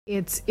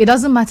It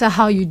doesn't matter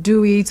how you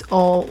do it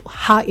or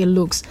how it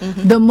looks.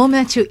 The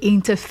moment you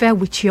interfere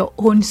with your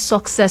own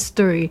success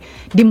story,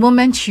 the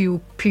moment you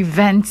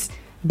prevent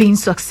being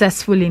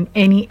successful in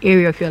any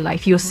area of your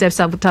life, you're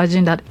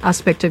self-sabotaging that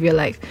aspect of your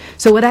life.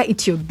 So whether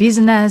it's your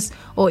business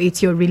or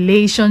it's your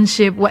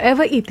relationship,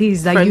 whatever it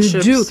is that you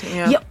do,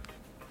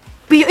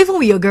 even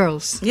with your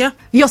girls,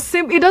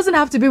 it doesn't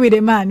have to be with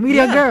a man, with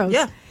your girls.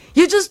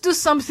 You just do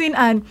something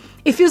and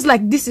it feels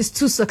like this is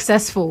too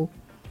successful.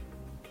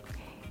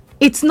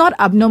 It's not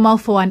abnormal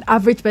for an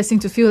average person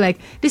to feel like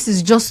this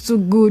is just too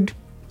good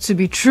to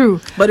be true.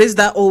 But is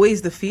that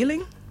always the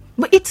feeling?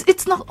 But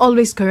it's not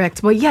always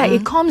correct. But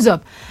it comes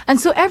up.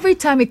 And so every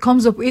time it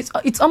comes up,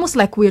 it's almost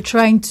like we're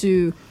trying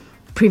to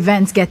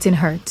prevent getting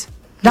hurt.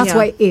 That's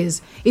what it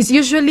is. It's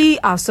usually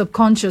our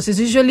subconscious. It's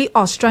usually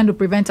us trying to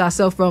prevent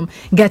ourselves from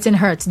getting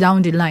hurt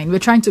down the line. We're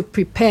trying to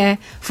prepare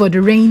for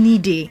the rainy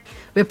day.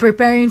 We're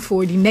preparing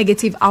for the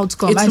negative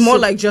outcome. It's more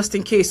like just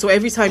in case. So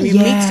every time you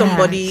meet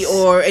somebody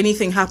or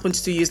anything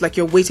happens to you, it's like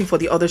you're waiting for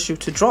the other shoe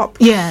to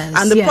drop.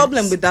 And the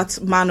problem with that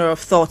manner of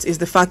thought is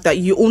the fact that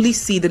you only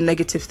see the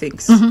negative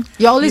things.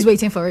 You're always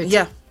waiting for it.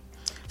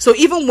 So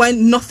even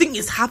when nothing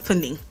is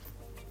happening,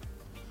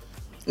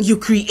 you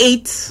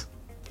create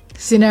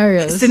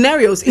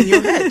scenarios in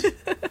your head.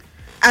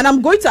 And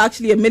I'm going to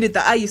actually admit it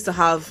that I used to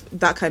have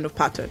that kind of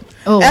pattern.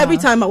 Every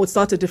time I would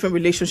start a different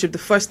relationship, the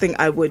first thing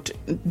I would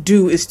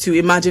do is to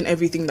imagine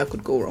everything that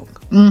could go wrong.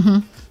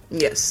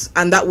 Yes.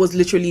 And that was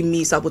literally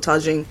me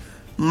sabotaging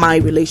my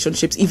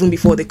relationships even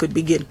before they could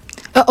begin.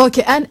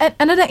 Okay. And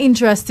another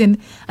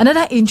interesting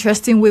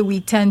way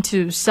we tend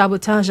to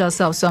sabotage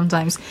ourselves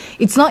sometimes,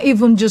 it's not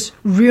even just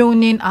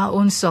ruining our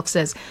own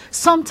success.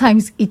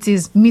 Sometimes it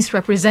is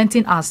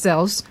misrepresenting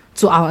ourselves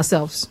to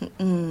ourselves.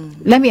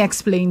 Let me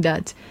explain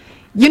that.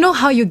 You know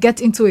how you get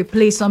into a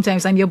place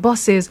sometimes and your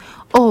boss says,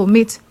 oh,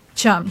 meet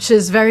Cham,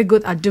 she's very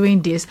good at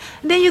doing this.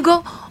 And then you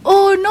go,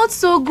 oh, not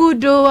so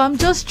good though, I'm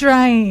just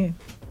trying.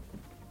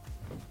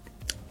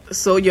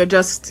 So you're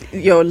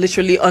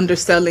literally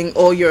underselling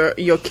all your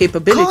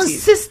capabilities.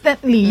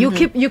 Consistently, you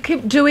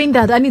keep doing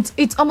that, and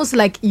it's almost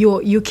like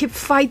you keep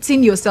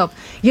fighting yourself.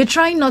 You're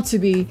trying not to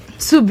be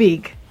too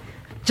big,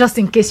 just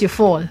in case you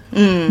fall.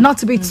 Not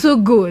to be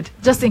too good,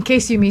 just in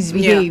case you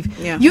misbehave.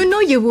 You know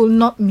you will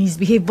not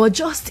misbehave, but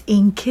just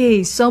in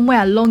case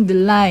somewhere along the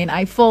line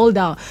I fall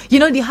down. You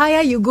know, the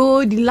higher you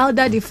go, the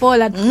louder the fall.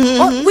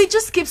 And we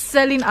just keep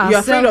selling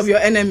ourselves. You're afraid of your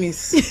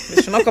enemies.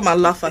 They should not come and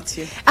laugh at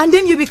you. And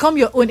then you become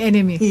your own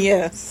enemy.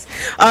 Yes.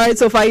 All right,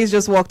 so Faiz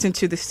just walked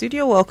into the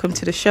studio. Welcome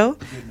to the show.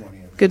 Good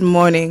morning. Good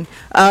morning.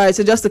 All right,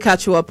 so just to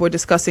catch you up, we're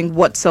discussing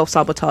what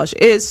self-sabotage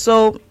is.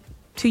 So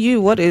to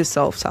you, what is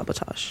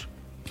self-sabotage?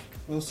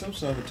 Well,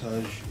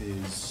 self-sabotage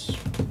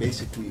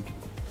basically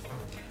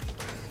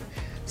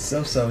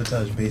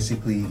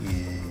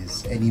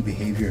is any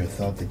behavior or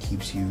thought that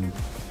keeps you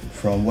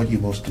from what you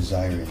most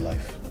desire in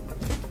life.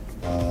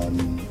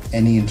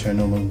 Any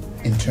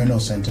internal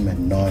sentiment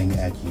gnawing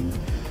at you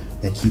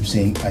that keeps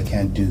saying, I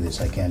can't do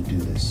this, I can't do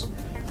this.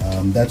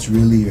 That's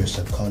really your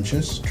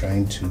subconscious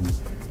trying to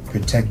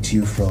protect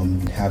you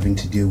from having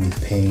to deal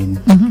with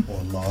pain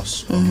or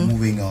loss or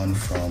moving on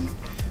from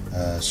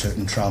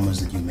certain traumas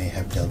that you may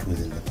have dealt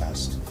with in the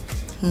past.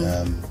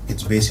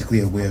 It's basically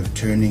a way of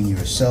turning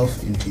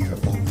yourself into your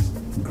own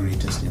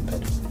greatest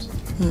impediment.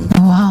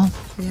 Wow.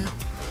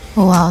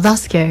 Oh, wow,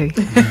 that's scary.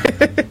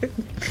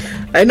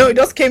 I know, it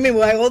just came in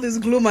with like all this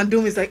gloom and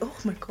doom. It's like, oh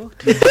my God.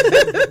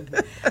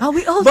 And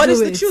we all but do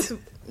it's it. the truth.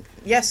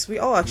 Yes, we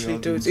all actually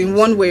do it in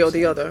one way or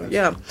the other.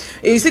 Yeah.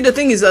 You see, the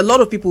thing is, a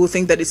lot of people will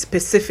think that it's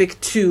specific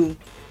to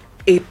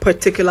a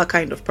particular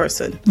kind of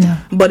person,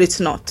 but it's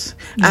not.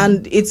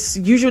 And it's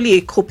usually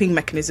a coping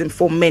mechanism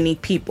for many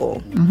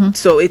people.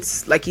 So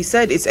it's, like you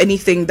said, it's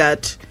anything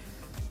that,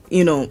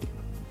 you know,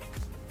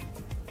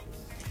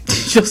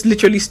 just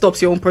literally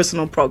stops your own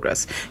personal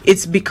progress.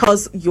 It's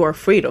because you're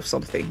afraid of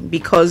something,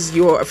 because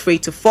you're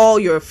afraid to fall,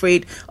 you're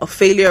afraid of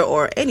failure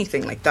or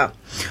anything like that.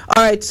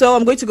 All right, so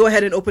I'm going to go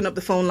ahead and open up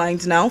the phone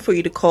lines now for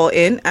you to call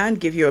in and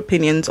give your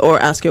opinions or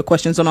ask your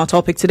questions on our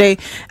topic today.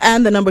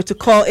 And the number to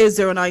call is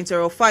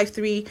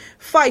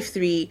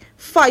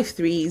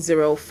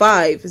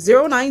 09053535305.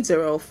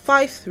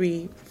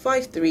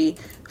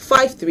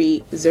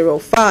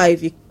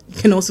 09053535305. You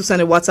can also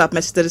send a WhatsApp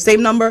message to the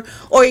same number,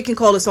 or you can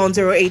call us on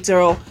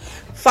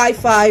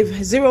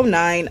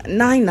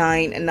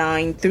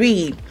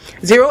 080-5509-9993.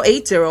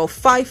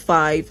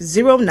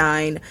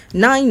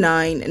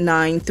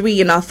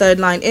 080-5509-9993. And our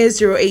third line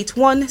is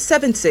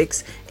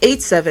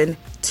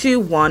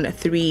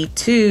 081-7687-2132.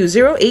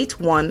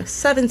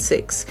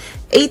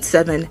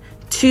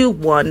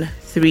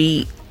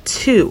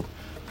 081-7687-2132.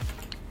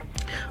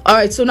 All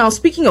right, so now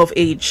speaking of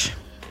age,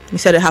 you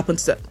said it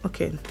happens to...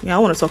 Okay, yeah, I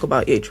want to talk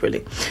about age,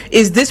 really.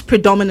 Is this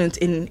predominant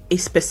in a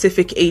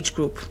specific age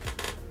group?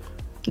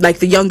 Like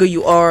the younger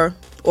you are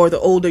or the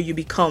older you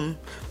become?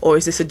 Or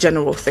is this a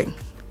general thing?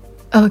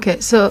 Okay,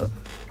 so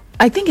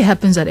I think it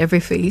happens at every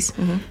phase.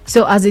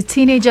 So as a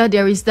teenager,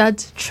 there is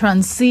that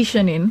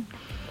transitioning,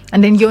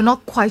 and then you're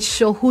not quite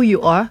sure who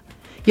you are.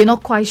 you're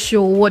not quite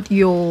sure what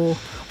your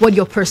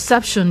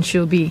perception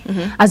should be.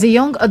 As a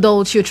young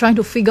adult, you're trying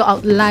to figure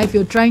out life.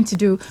 You're trying to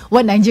do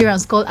what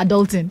Nigerians call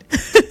adulting.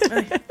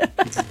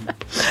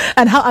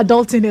 And how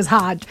adulting is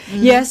hard.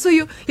 Yeah, so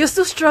you're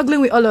still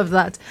struggling with all of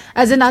that.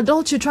 As an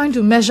adult, you're trying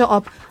to measure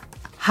up.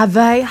 Have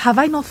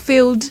I not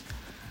failed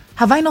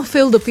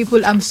the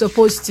people I'm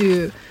supposed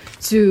to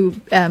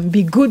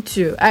be good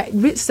to?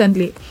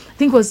 Recently, I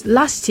think it was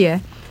last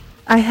year,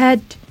 I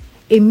had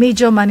a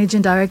major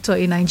managing director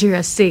in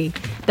Nigeria say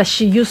that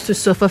she used to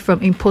suffer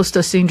from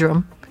imposter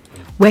syndrome,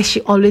 where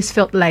she always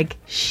felt like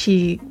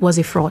she was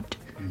a fraud.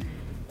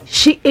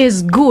 She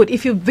is good.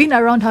 If you've been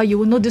around her, you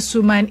will know this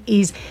woman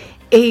is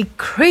a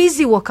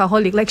crazy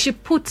workaholic. Like, she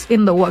puts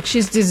in the work.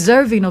 She's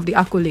deserving of the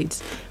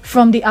accolades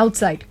from the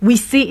outside. We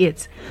see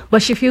it.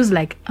 But she feels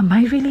like, am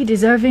I really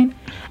deserving?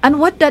 And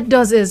what that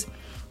does is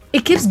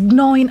it keeps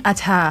gnawing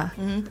at her.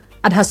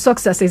 At her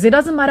successes. It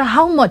doesn't matter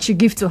how much you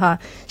give to her,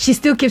 she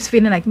still keeps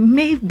feeling like,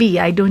 maybe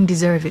I don't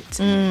deserve it.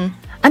 And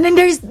then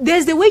there's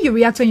the way you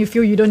react when you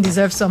feel you don't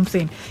deserve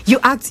something. You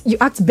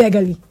act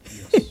beggarly.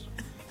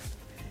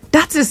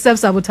 That's a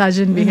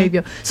self-sabotaging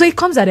behavior. So it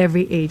comes at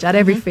every age, at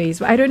every phase.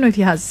 But I don't know if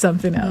he has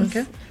something else.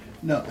 Okay.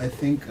 No, I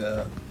think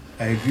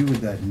I agree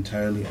with that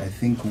entirely. I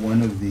think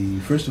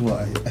first of all,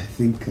 I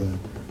think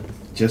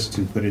just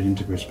to put it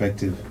into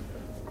perspective,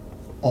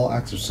 all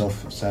acts of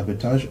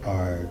self-sabotage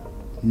are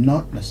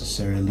not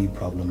necessarily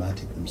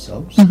problematic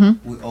themselves.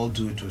 We all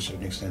do it to a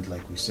certain extent,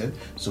 like we said.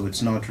 So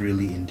it's not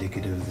really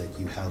indicative that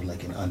you have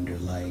like an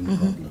underlying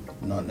problem.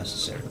 Not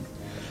necessarily.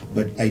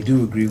 But I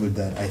do agree with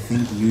that. I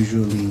think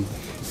usually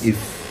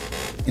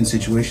if in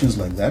situations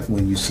like that,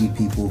 when you see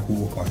people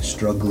who are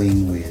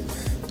struggling with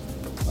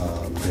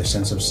their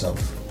sense of self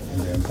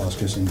and their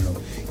imposter syndrome,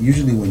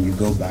 usually when you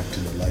go back to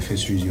their life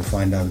histories, you'll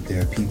find out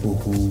there are people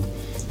who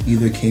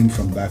either came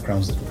from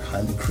backgrounds that were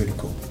highly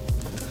critical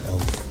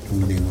of who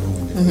they were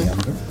when they were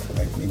younger,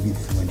 right? Maybe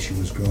when she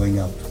was growing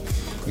up,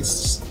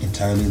 it's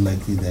entirely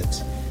likely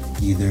that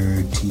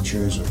either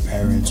teachers or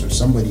parents or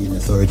somebody in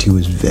authority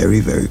was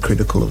very, very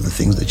critical of the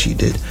things that she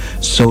did.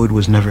 So it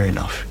was never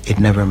enough. It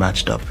never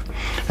matched up.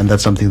 And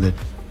that's something that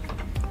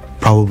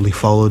probably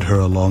followed her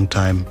a long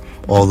time,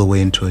 all the way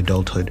into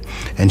adulthood.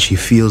 And she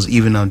feels,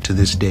 even unto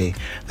this day,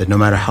 that no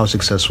matter how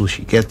successful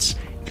she gets,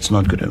 it's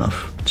not good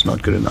enough. It's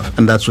not good enough.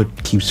 And that's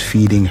what keeps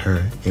feeding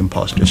her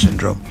imposter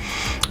syndrome.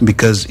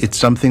 Because it's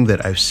something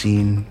that I've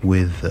seen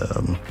with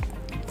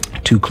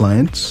two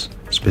clients,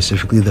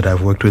 specifically, that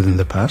I've worked with in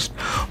the past.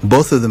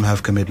 Both of them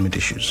have commitment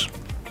issues.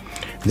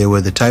 They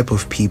were the type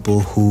of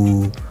people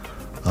who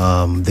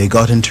they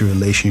got into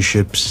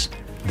relationships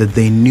that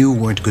they knew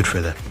weren't good for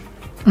them.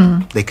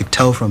 They could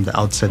tell from the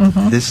outset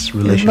that this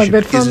relationship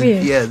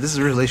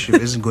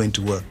isn't going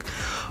to work.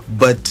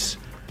 But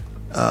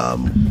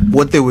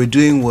what they were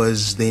doing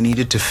was they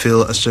needed to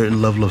feel a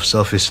certain level of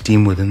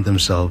self-esteem within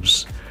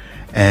themselves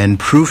and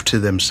prove to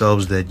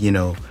themselves that,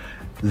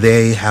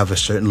 they have a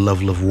certain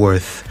level of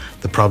worth.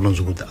 The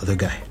problems with the other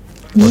guy.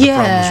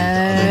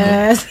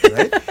 Yes. The problems with the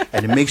other guy, right?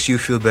 And it makes you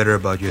feel better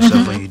about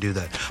yourself when you do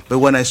that. But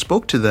when I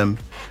spoke to them,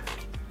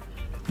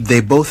 they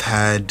both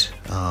had,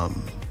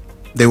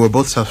 they were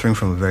both suffering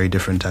from a very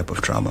different type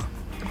of trauma.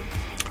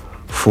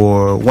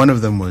 For one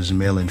of them was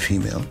male and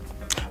female.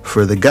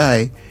 For the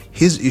guy,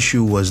 his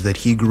issue was that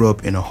he grew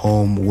up in a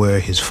home where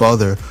his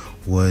father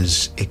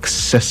was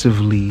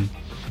excessively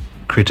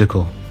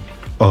critical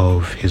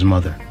of his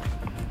mother.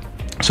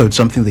 So it's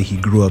something that he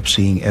grew up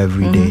seeing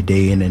every day,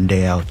 day in and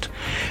day out.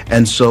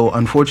 And so,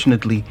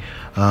 unfortunately,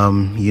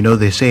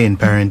 they say in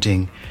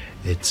parenting,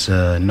 it's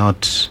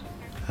not.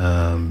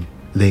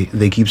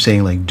 They keep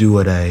saying like, do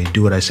what I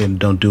say, and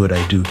don't do what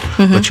I do.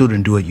 But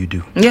children do what you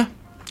do. Yeah.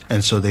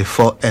 And so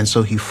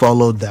he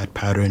followed that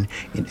pattern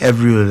in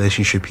every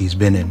relationship he's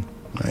been in.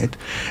 Right?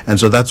 And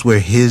so that's where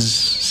his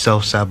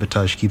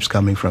self-sabotage keeps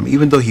coming from.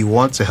 Even though he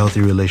wants a healthy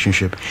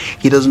relationship,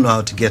 he doesn't know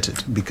how to get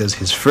it, because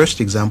his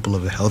first example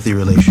of a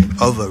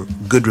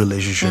good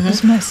relationship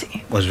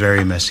was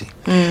very messy.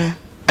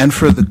 And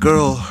for the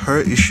girl,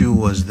 her issue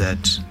was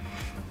that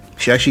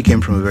she actually came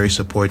from a very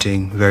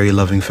supporting, very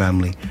loving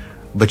family,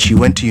 but she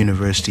went to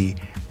university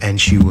and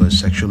she was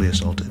sexually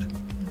assaulted.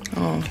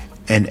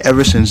 And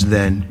ever since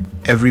then,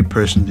 every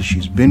person that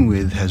she's been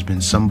with has been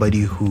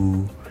somebody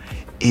who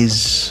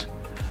is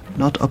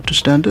not up to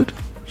standard,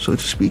 so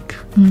to speak.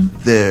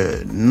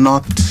 They're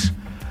not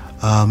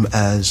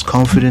as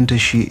confident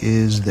as she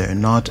is. They're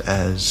not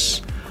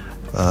as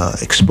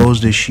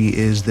exposed as she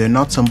is. They're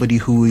not somebody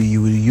who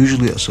you would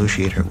usually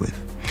associate her with.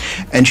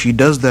 And she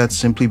does that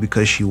simply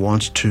because she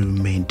wants to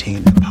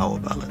maintain a power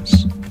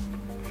balance.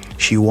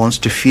 She wants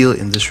to feel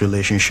in this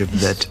relationship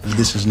that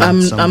this is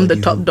not somebody I'm the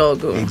top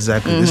dog.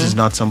 Exactly. This is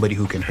not somebody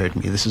who can hurt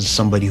me. This is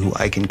somebody who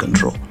I can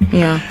control.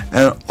 Yeah.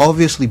 And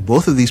obviously,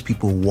 both of these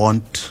people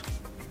want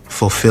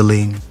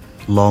fulfilling,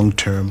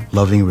 long-term,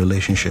 loving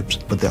relationships,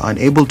 but they're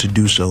unable to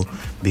do so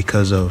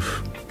because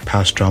of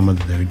past trauma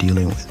that they're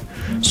dealing with.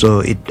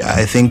 So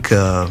I think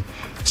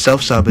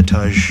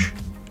self-sabotage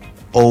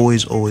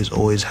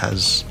always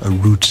has a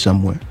root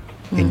somewhere.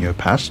 in your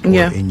past or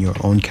in your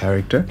own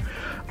character.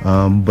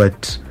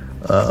 But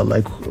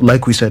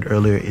like we said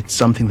earlier, it's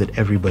something that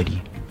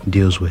everybody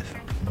deals with.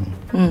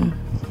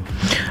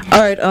 All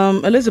right,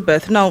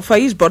 Elizabeth. Now,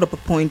 Faiz brought up a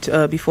point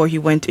before he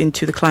went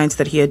into the clients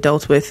that he had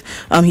dealt with.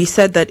 He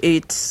said that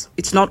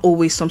it's not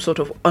always some sort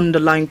of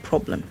underlying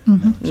problem.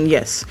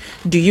 Yes.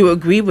 Do you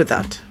agree with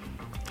that?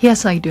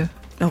 Yes, I do.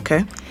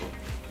 Okay.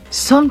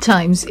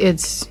 Sometimes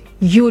it's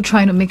you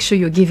trying to make sure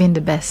you're giving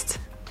the best.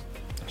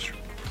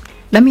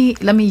 Let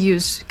me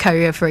use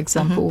career, for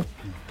example.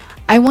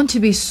 I want to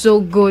be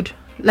so good.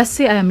 Let's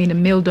say I am in a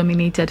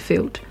male-dominated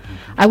field.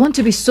 I want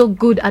to be so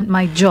good at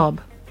my job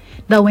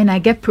that when I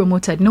get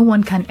promoted, no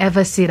one can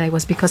ever say that it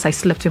was because I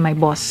slept with my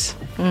boss.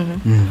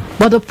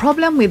 But the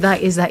problem with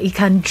that is that it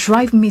can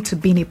drive me to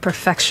being a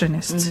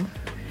perfectionist.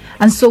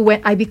 And so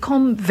when I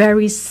become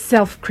very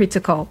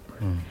self-critical,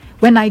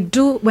 when I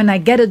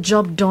get a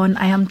job done,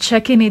 I am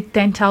checking it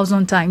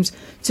 10,000 times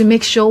to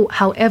make sure,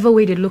 however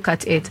way they look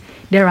at it,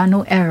 there are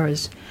no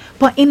errors.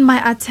 But in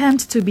my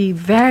attempt to be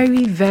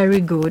very, very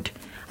good,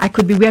 I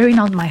could be wearing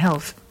out my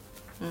health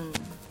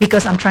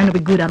because I'm trying to be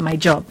good at my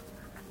job.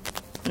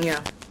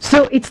 Yeah.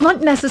 So it's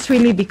not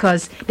necessarily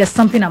because there's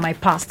something at my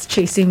past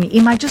chasing me.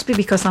 It might just be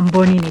because I'm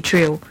burning a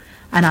trail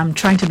and I'm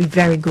trying to be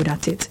very good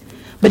at it.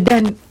 But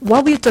then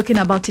what we're talking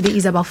about today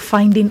is about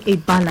finding a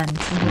balance.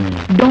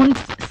 Don't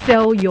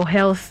sell your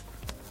health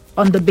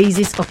on the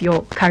basis of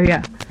your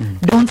career.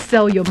 Don't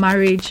sell your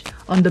marriage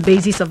on the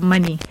basis of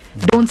money.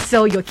 Don't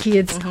sell your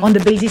kids on the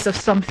basis of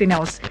something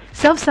else.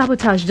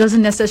 Self-sabotage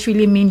doesn't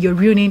necessarily mean you're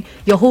ruining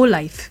your whole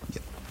life.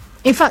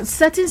 In fact,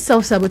 certain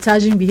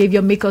self-sabotaging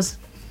behavior make us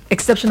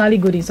exceptionally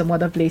good in some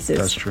other places.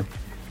 That's true.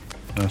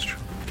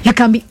 You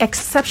can be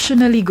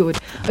exceptionally good.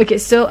 Okay,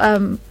 so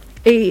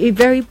a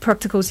very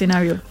practical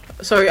scenario.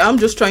 Sorry, I'm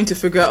just trying to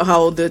figure out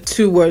how the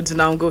two words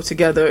now go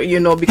together,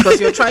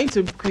 because you're trying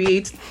to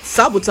create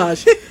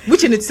sabotage,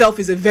 which in itself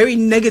is a very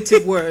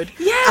negative word,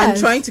 and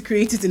trying to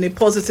create it in a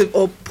positive,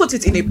 or put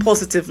it in a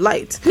positive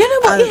light.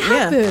 But it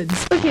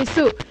happens. Okay,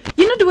 so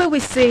the way we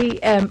say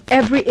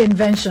every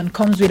invention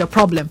comes with a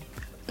problem,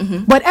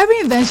 but every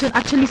invention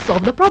actually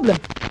solves the problem.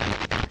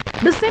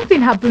 The same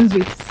thing happens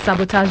with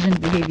sabotaging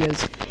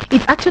behaviors.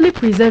 It's actually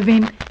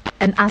preserving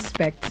an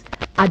aspect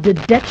at the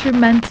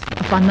detriment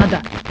of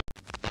another.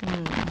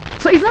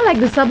 So it's not like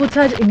the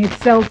sabotage in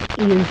itself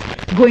is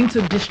going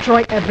to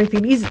destroy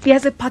everything.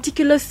 There's a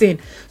particular thing.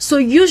 So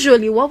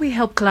usually what we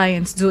help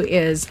clients do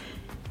is,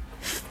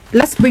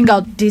 let's bring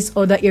out these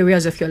other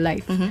areas of your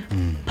life.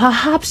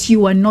 Perhaps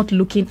you are not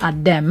looking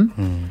at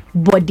them,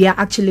 but they are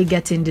actually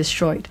getting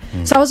destroyed.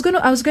 So I was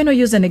going to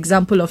use an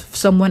example of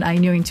someone I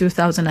knew in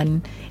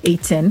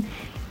 2018.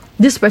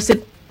 This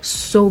person,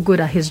 so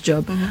good at his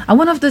job, and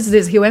one of those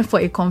days he went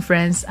for a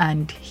conference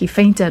and he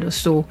fainted or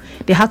so.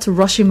 They had to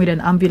rush him with an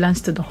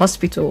ambulance to the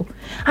hospital,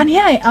 and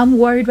here I am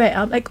worried.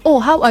 I'm like, oh,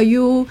 how are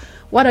you?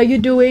 What are you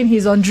doing?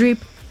 He's on drip.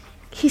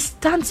 He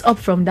stands up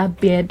from that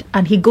bed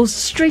and he goes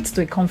straight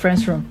to a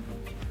conference room.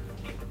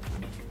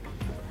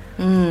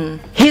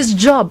 His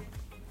job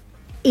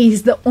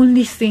is the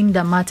only thing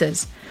that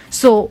matters.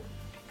 So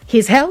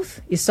his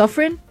health is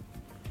suffering,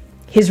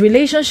 his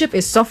relationship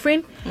is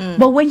suffering,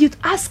 but when you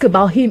ask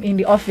about him in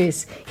the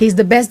office, he's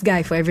the best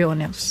guy for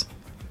everyone else.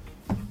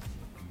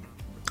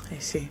 I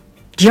see.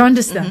 Do you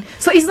understand?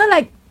 So it's not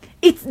like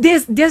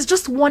there's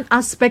just one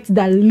aspect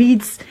that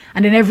leads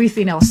and then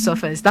everything else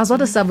suffers. That's what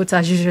the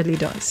sabotage usually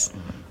does.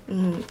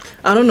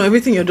 I don't know,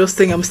 everything you're just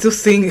saying, I'm still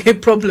seeing a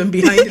problem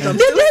behind it. I'm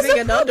still seeing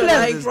an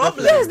underlying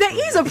problem. Yes,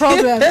 there is a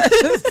problem.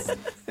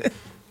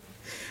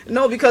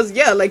 No, because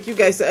like you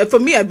guys, for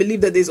me, I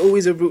believe that there's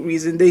always a root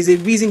reason. There's a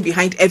reason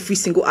behind every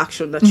single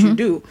action that you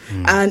do.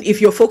 And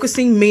if you're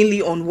focusing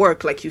mainly on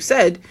work, like you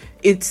said,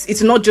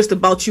 it's not just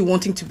about you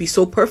wanting to be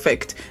so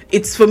perfect.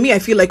 It's, for me, I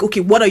feel like, okay,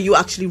 what are you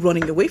actually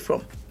running away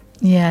from?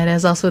 Yeah,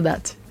 there's also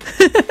that.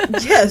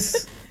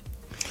 Yes.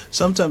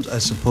 Sometimes I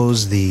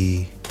suppose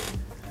the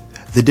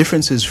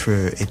difference is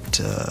for it.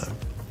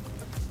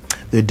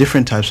 There are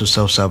different types of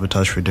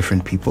self-sabotage for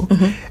different people,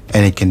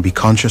 and it can be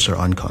conscious or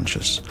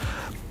unconscious.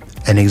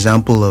 An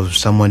example of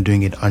someone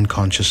doing it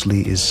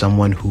unconsciously is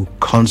someone who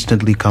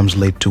constantly comes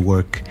late to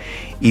work,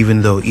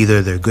 even though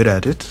either they're good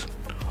at it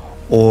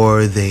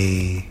or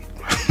they...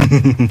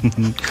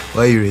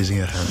 Why are you raising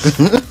your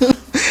hand?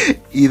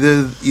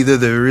 either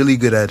they're really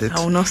good at it,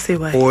 I will not say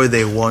why, or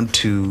they want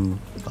to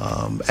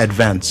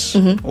advance,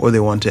 or they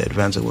want to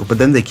advance at work, but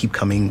then they keep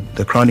coming,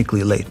 they're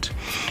chronically late.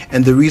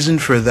 And the reason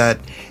for that,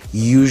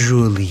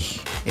 usually,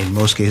 in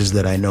most cases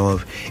that I know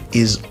of,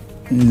 is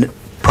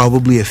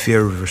probably a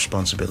fear of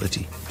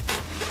responsibility,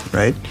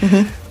 right?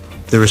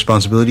 The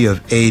responsibility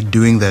of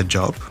doing that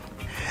job,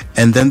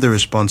 and then the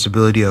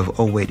responsibility of,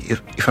 oh wait,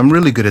 if I'm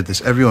really good at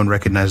this, everyone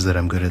recognizes that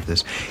I'm good at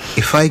this.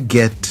 If I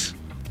get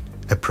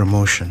a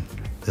promotion,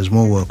 there's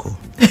more work.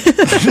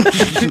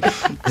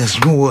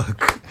 There's more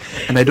work,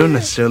 and I don't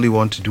necessarily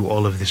want to do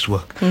all of this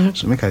work,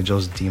 so make I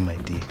just do my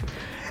D.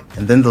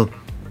 And then they'll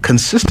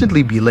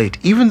consistently be late,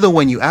 even though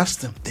when you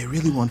ask them, they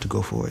really want to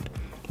go forward.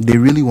 They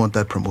really want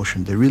that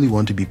promotion. They really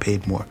want to be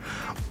paid more.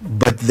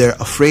 but they're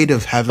afraid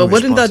of having. But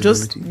wasn't that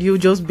just you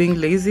just being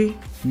lazy?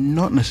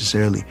 Not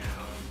necessarily.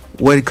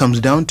 What it comes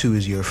down to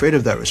is you're afraid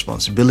of that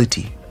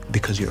responsibility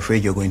because you're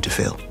afraid you're going to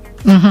fail.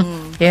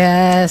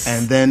 Yes.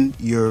 And then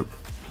you're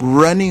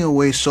running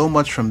away so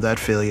much from that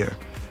failure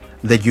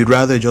that you'd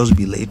rather just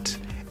be late,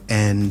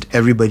 and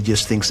everybody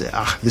just thinks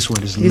that this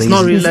one is lazy,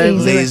 not really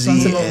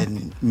lazy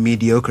and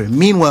mediocre.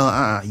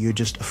 Meanwhile, you're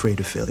just afraid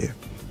of failure.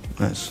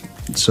 Yes.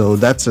 So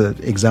that's an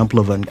example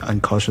of an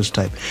unconscious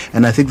type,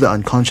 and I think the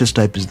unconscious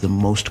type is the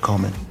most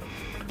common.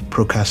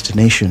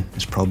 Procrastination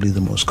is probably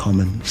the most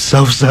common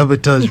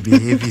self-sabotage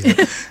behavior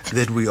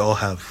that we all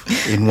have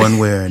in one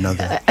way or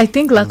another. I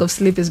think lack of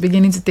sleep is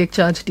beginning to take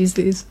charge these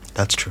days.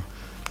 That's true.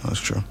 That's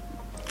true.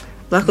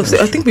 Lack of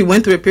sleep. I think we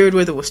went through a period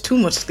where there was too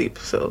much sleep.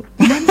 So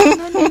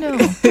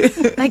no.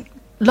 Like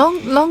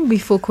long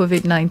before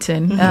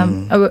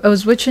COVID-19, I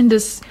was watching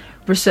this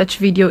research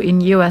video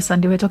in US,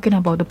 and they were talking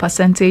about the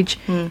percentage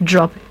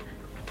drop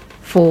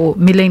for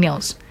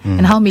millennials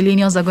and how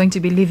millennials are going to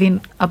be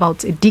living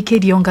about a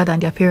decade younger than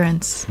their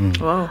parents.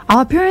 Wow.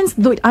 Our parents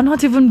are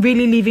not even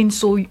really living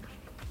so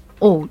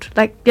old.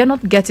 Like, they're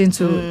not getting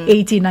to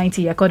 80,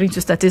 90 according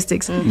to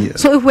statistics. Yeah.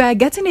 So if we are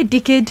getting a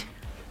decade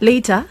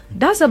later,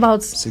 that's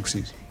about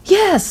 60s.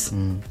 Yes.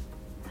 And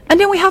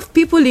then we have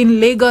people in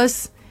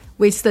Lagos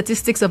with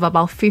statistics of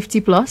about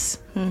 50 plus.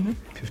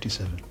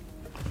 57.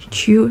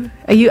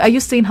 Are you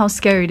seeing how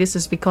scary this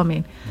is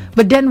becoming?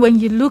 But then when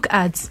you look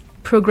at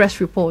progress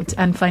reports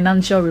and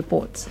financial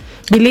reports,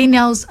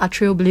 millennials are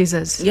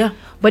trailblazers. Yeah.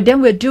 But then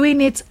we're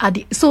doing it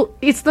so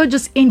it's not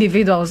just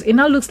individuals. It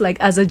now looks like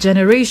as a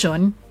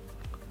generation,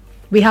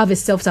 we have a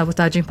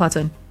self-sabotaging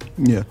pattern.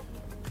 Yeah,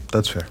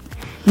 that's fair.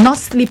 Not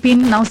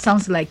sleeping now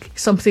sounds like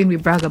something we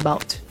brag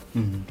about.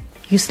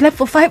 You slept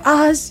for 5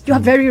 hours, you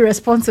are very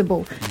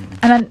responsible.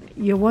 And then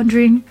you're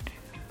wondering,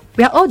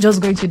 we are all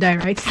just going to die,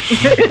 right?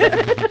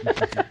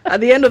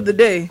 At the end of the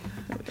day,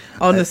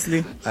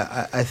 honestly.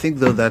 I think,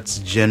 though, that's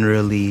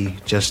generally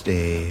just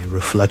a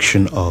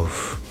reflection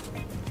of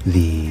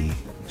the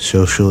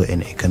social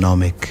and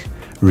economic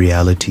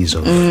realities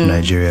of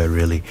Nigeria,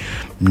 really.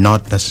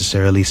 Not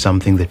necessarily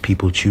something that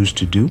people choose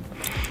to do.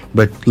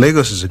 But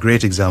Lagos is a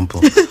great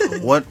example.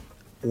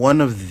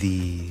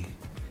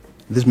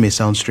 This may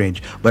sound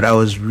strange, but I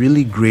was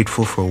really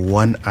grateful for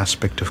one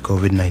aspect of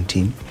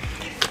COVID-19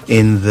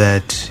 in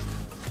that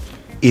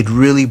it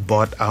really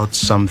brought out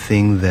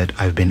something that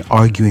I've been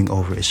arguing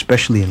over,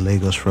 especially in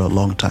Lagos, for a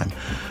long time.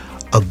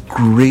 A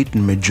great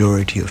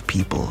majority of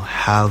people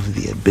have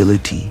the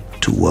ability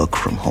to work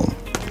from home.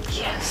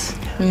 Yes.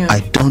 Yeah.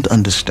 I don't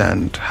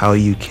understand how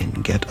you can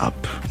get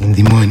up in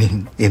the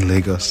morning in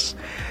Lagos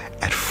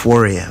at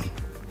 4 a.m.,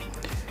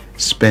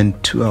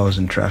 spend 2 hours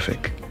in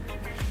traffic,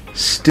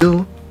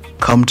 still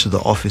come to the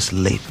office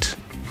late.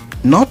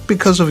 Not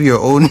because of your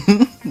own,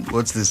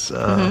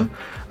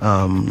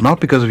 not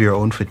because of your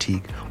own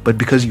fatigue, but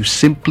because you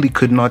simply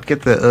could not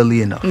get there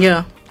early enough.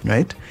 Yeah.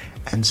 Right?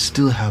 And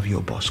still have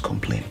your boss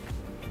complain.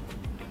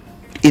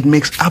 It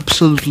makes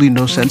absolutely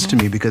no sense to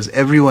me, because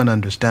everyone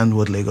understands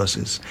what Lagos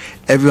is.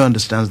 Everyone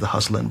understands the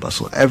hustle and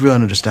bustle.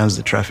 Everyone understands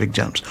the traffic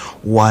jams.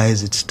 Why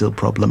is it still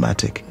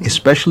problematic?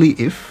 Especially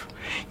if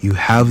you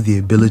have the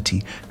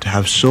ability to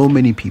have so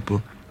many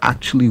people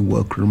actually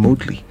work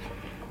remotely.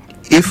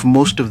 If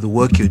most of the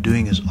work you're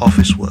doing is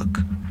office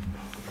work,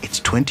 it's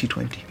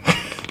 2020.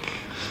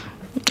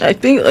 I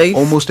think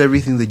almost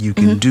everything that you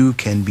can do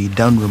can be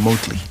done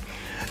remotely.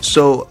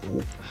 So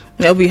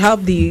yeah, we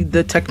have the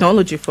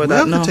technology for that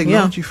now. We have the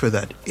technology for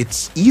that.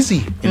 It's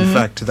easy. In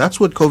fact, that's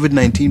what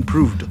COVID-19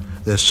 proved.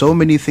 There's so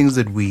many things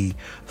that we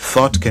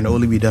thought can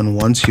only be done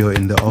once you're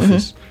in the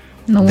office.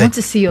 No, we want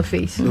to see your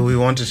face. We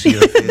want to see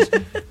your face.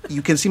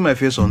 You can see my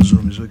face on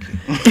Zoom. It's okay.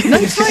 No,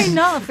 it's fine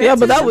enough. Yeah,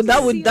 but that would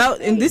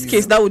in this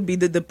case that would be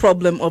the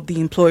problem of the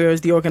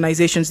employers, the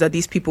organizations that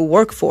these people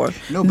work for.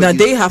 No, that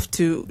they have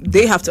to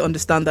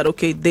understand that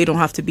they don't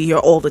have to be here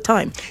all the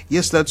time.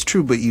 Yes, that's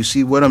true. But you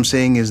see, what I'm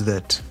saying is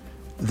that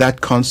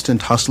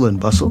constant hustle and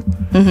bustle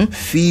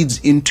feeds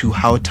into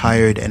how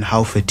tired and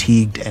how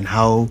fatigued and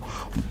how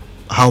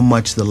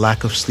much the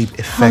lack of sleep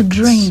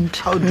affects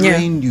how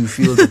drained you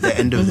feel at the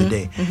end of the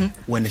day,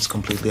 when it's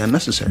completely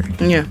unnecessary.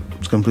 Yeah,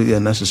 it's completely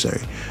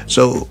unnecessary.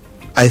 So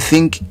I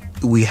think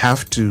we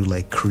have to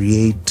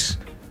create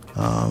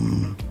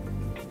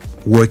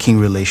working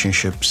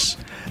relationships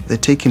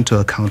that take into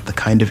account the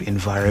kind of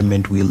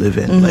environment we live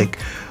in.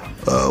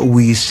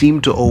 We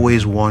seem to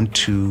always want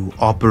to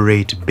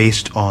operate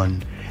based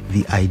on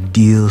the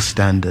ideal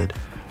standard.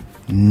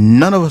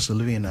 None of us are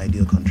living in an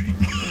ideal country.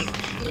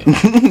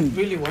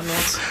 Really, we're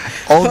not.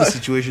 All the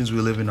situations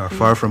we live in are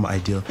far from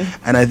ideal,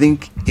 and I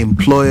think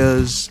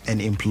employers and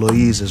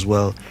employees as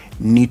well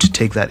need to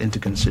take that into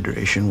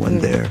consideration when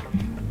they're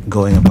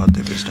going about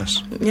their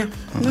business. Yeah.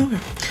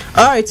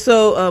 All right,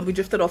 so we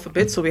drifted off a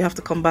bit, so we have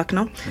to come back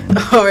now.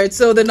 All right,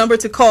 so the number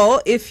to call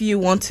if you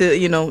want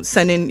to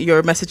send in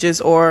your messages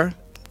or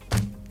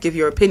give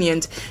your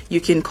opinions,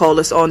 you can call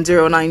us on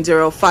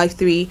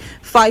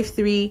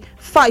 090-5353-5305,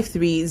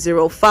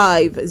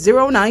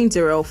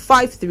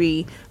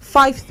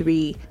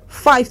 090-5353-5305.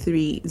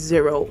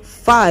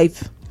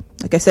 5305.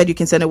 Like I said, you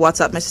can send a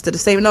WhatsApp message to the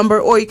same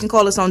number, or you can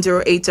call us on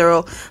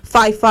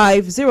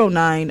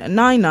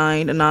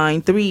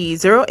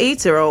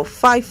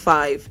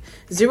 080-5509-9993,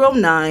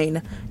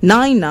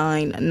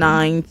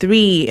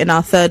 080-5509-9993. And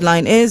our third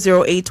line is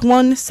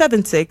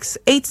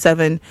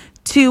 081-7687-2132,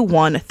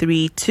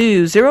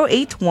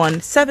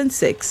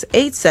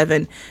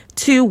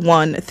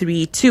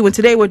 081-7687-2132. And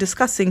today we're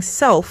discussing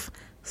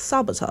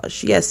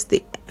self-sabotage. Yes,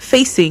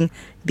 facing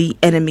the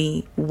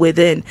enemy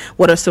within.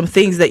 What are some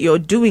things that you're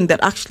doing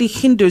that actually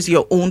hinders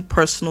your own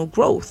personal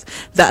growth,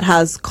 that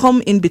has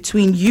come in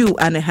between you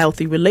and a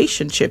healthy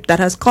relationship, that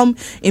has come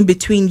in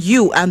between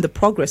you and the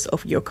progress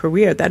of your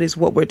career? That is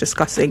what we're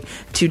discussing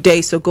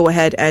today. So go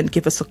ahead and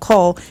give us a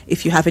call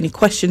if you have any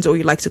questions or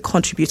you'd like to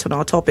contribute on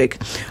our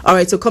topic. All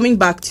right, so coming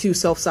back to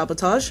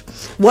self-sabotage,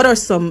 what are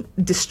some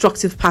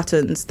destructive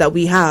patterns that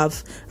we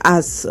have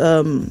as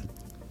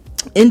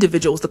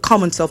individuals, the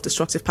common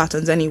self-destructive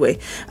patterns anyway,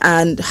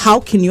 and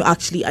how can you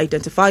actually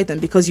identify them?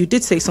 Because you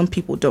did say some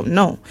people don't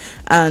know,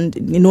 and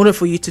in order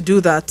for you to do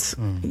that,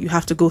 you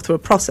have to go through a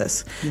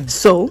process.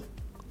 So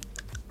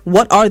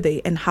what are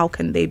they and how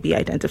can they be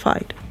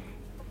identified?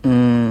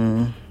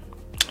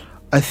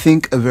 I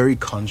think a very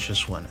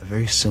conscious one, a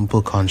very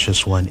simple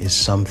conscious one, is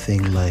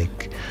something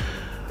like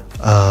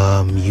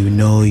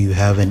you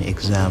have an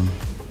exam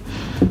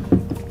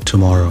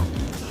tomorrow,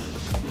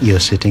 you're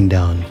sitting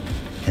down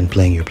and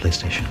playing your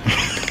PlayStation.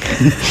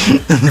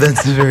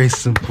 That's a very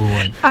simple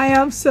one. I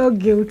am so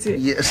guilty.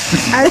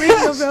 Yes. I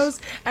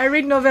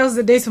read novels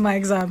the days of my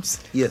exams.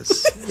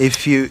 Yes. I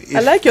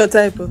like your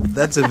type.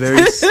 That's a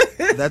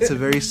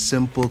very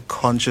simple,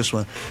 conscious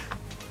one.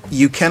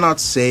 You cannot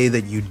say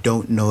that you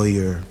don't know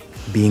you're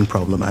being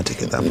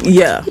problematic at that point.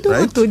 Yeah. You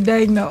don't want to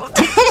die now.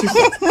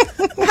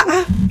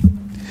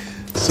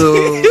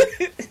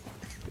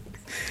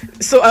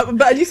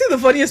 But you see, the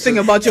funniest thing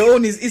about your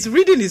own is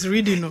reading.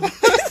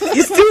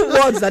 It's still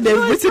words that they've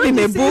written in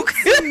a book.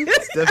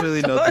 It's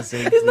definitely not the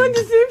same. It's not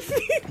the same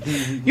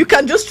thing. You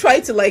can just try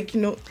to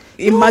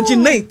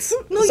imaginate.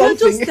 No, you're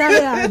just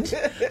tired.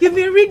 You've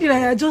been reading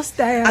and you're just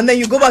tired. And then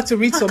you go back to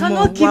read some more. I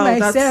cannot keep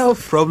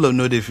myself. Problem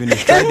no they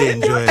finish. Try to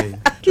enjoy it.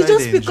 You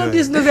just pick up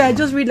this novel. I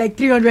just read like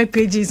 300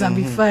 pages and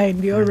be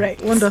fine. Be all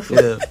right.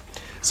 Wonderful. Yeah.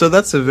 So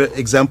that's an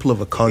example of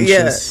a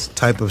conscious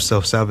type of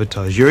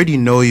self-sabotage. You already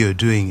know you're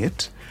doing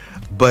it,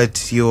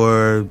 but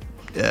you're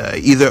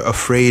either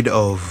afraid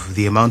of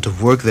the amount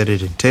of work that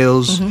it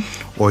entails,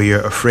 or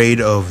you're afraid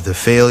of the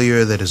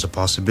failure that is a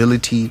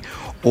possibility,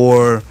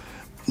 or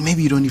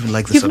maybe you don't even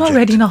like the subject. You've not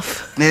read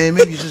enough.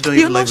 Maybe you just don't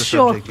even like the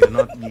subject.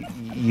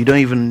 You don't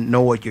even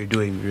know what you're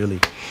doing, really.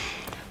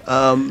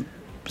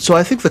 So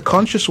I think the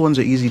conscious ones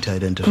are easy to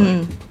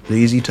identify. They're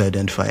easy to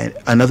identify.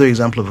 Another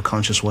example of a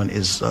conscious one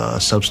is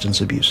substance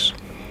abuse.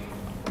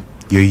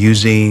 You're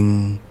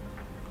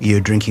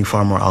drinking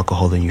far more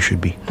alcohol than you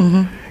should be.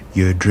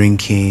 You're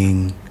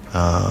drinking,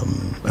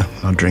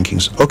 you're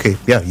drinking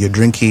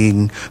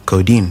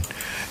codeine.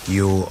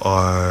 You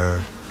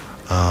are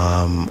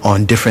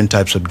on different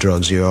types of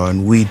drugs. You're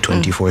on weed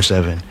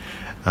 24/7.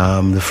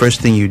 The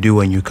first thing you do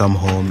when you come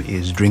home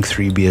is drink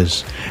 3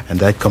 beers, and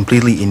that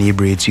completely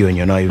inebriates you and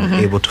you're not even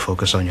able to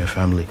focus on your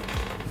family.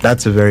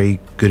 That's a very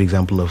good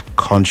example of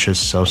conscious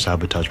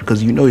self-sabotage,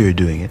 because you know you're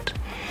doing it.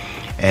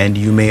 And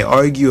you may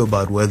argue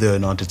about whether or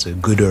not it's a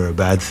good or a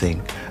bad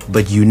thing,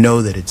 but you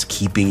know that it's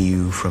keeping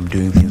you from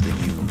doing things that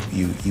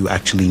you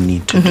actually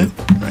need to do,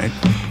 right?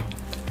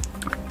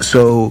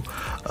 So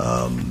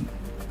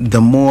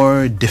the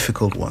more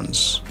difficult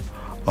ones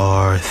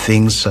are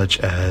things such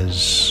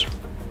as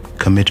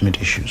commitment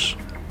issues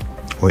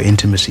or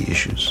intimacy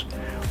issues.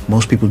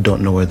 Most people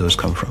don't know where those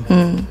come from.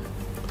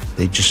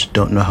 They just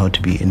don't know how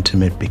to be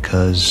intimate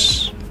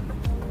because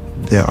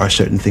there are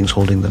certain things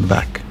holding them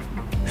back.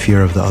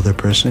 Fear of the other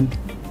person,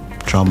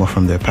 trauma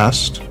from their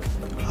past,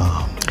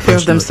 fear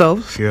of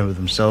themselves,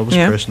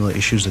 personal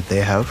issues that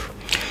they have.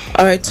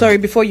 All right, sorry,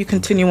 before you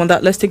continue on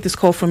that, let's take this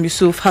call from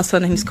Yusuf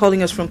Hassan, and he's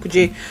calling us from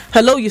Kuje.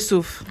 Hello,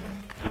 Yusuf.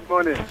 Good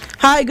morning.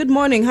 Hi, good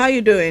morning. How are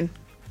you doing?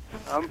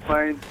 I'm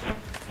fine.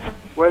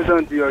 Well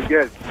done to your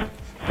guest.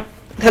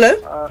 Hello?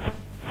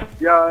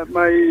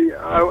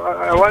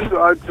 I want to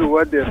add to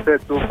what they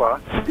said so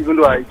far, even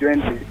though I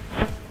joined it.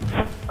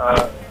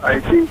 I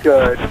think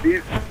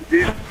these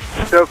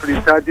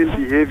self-retarding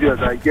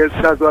behaviors, I guess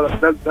that's what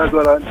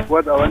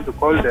I want to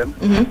call them.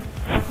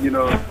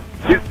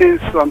 These things,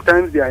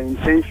 sometimes they are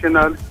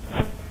intentional,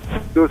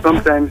 though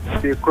sometimes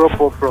they crop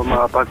up from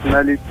our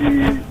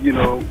personality.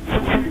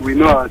 We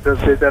know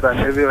ourselves better than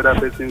every other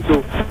person,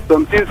 so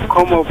some things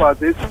come up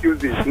as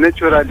excuses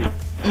naturally.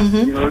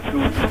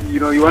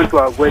 You want to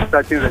avoid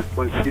certain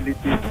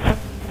responsibilities,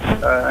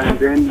 and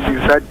then you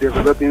start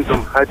developing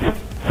some habits.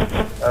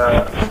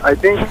 I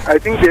think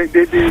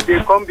they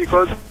come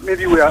because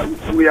maybe we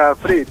are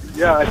afraid.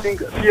 Yeah, I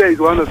think fear is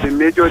one of the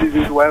major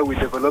reasons why we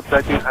develop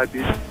certain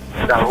habits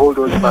that hold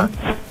us back.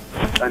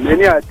 And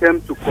any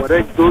attempt to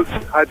correct those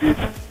habits,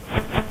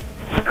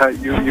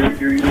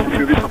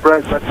 you'll be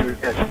surprised what you will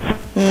get.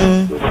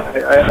 So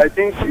I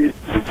think it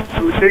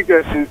will take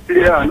a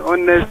sincere and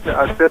honest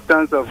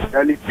acceptance of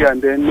reality,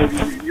 and then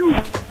maybe you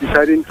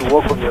deciding to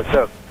work on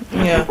yourself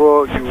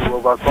before you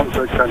overcome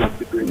such kind of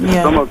situations.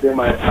 Yeah. Some of them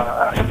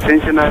are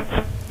intentional,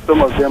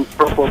 some of them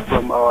prop up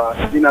from our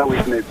inner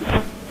weaknesses.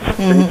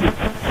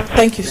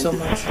 Thank you so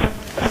much.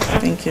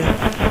 Thank you.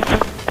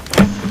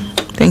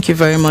 Thank you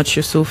very much,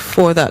 Yusuf,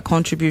 for that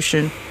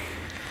contribution.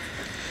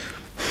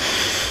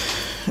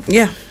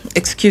 Yeah,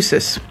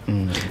 excuses.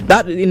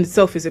 That in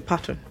itself is a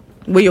pattern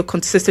where you're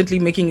consistently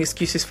making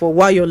excuses for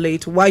why you're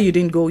late, why you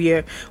didn't go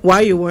here,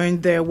 why you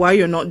weren't there, why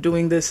you're not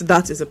doing this.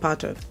 That is a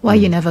pattern. Why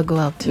you never go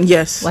out.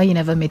 Yes. Why you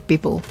never meet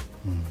people.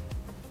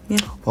 Yeah.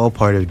 All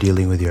part of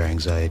dealing with your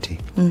anxiety,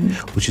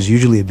 which is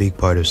usually a big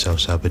part of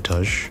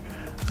self-sabotage.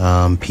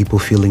 People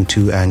feeling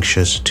too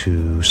anxious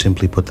to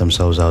simply put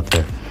themselves out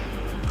there.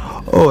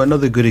 Oh,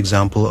 another good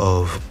example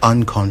of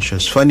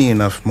unconscious. Funny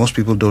enough, most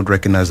people don't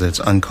recognize that it's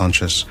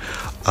unconscious.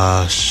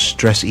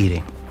 Stress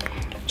eating.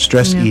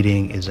 Stress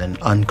eating is an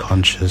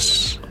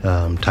unconscious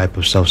type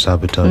of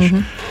self-sabotage.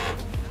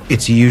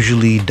 It's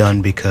usually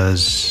done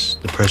because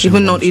the person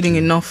even not eating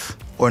enough.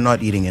 Or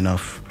not eating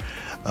enough.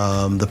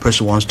 The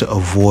person wants to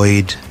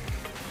avoid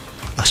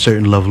a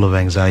certain level of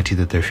anxiety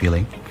that they're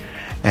feeling.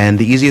 And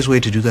the easiest way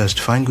to do that is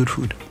to find good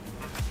food.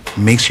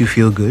 Makes you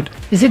feel good.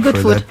 Is it good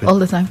food all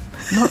the time?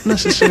 Not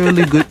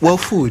necessarily good. Well,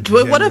 food.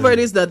 Whatever it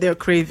is that they're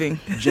craving.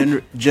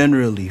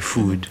 Generally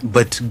food,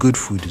 but good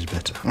food is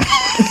better.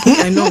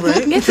 I know,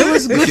 right? If it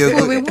was good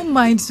food, we wouldn't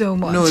mind so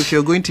much. No, if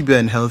you're going to be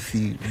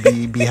unhealthy,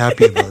 be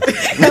happy about it.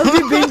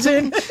 Healthy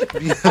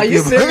binging. Are you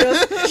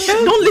serious?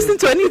 Don't listen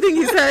to anything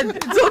he said.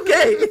 It's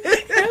okay.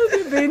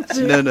 Healthy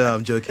binging. No,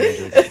 I'm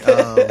joking.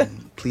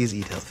 Please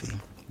eat healthy.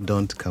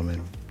 Don't come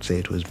and say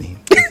it was me.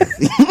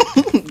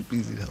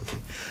 Please eat healthy.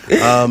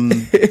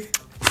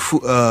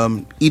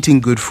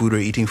 Eating good food or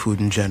eating food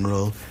in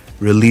general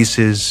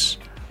releases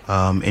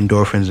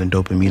endorphins and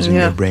dopamines in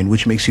your brain,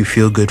 which makes you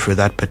feel good for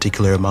that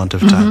particular amount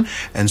of time.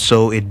 And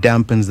so it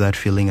dampens that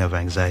feeling of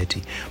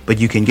anxiety. But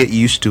you can get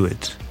used to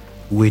it,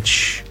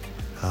 which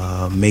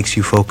makes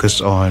you focus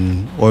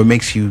on, or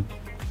makes you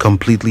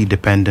completely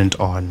dependent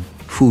on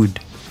food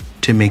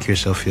to make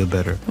yourself feel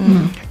better.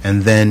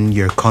 And then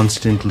you're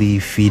constantly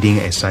feeding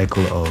a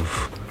cycle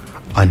of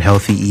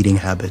unhealthy eating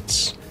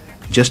habits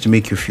just to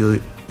make you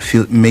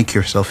make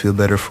yourself feel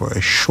better for a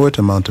short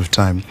amount of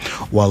time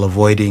while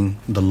avoiding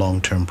the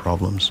long-term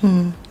problems.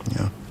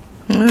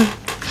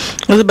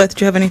 Elizabeth,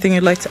 do you have anything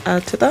you'd like to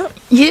add to that?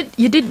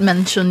 You did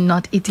mention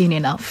not eating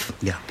enough.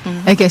 Yeah.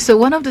 Okay, so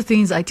one of the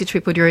things I teach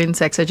people during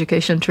sex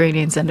education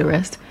trainings and the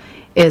rest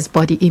is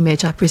body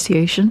image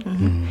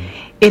appreciation.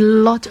 A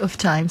lot of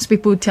times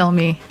people tell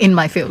me in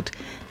my field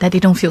that they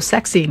don't feel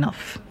sexy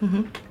enough.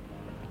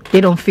 They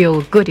don't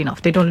feel good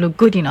enough. They don't look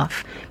good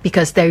enough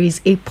because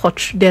there's a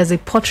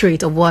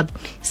portrait of what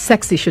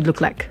sexy should look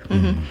like.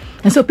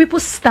 And so people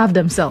starve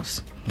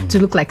themselves to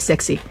look like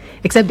sexy,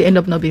 except they end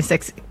up not being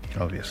sexy.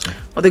 Obviously.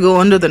 Or they go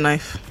under the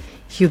knife.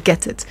 You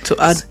get it. To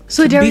add,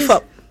 so to beef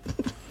up.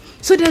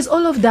 So there's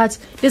all of that.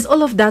 There's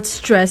all of that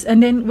stress.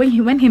 And then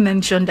when he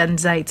mentioned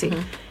anxiety,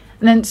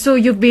 and then so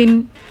you've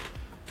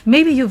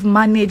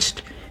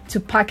managed to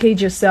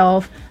package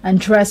yourself and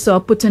dress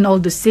up, put in all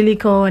the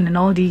silicone and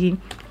all the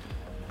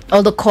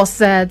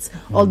corsets,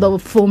 all the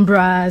foam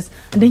bras,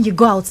 and then you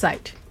go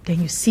outside. Then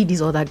you see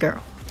this other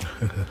girl,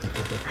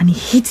 and he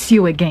hits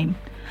you again,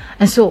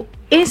 and so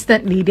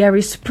instantly there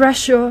is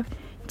pressure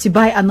to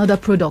buy another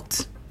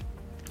product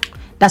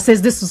that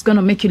says this is going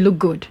to make you look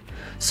good.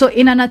 So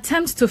in an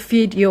attempt to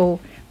feed your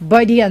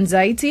body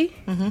anxiety,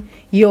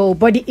 your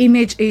body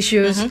image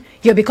issues,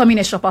 you're becoming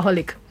a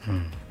shopaholic.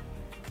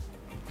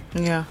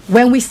 Yeah.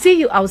 When we see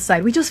you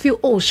outside, we just feel,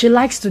 oh, she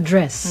likes to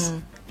dress.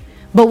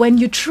 But when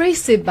you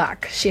trace it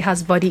back, she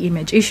has body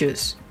image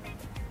issues.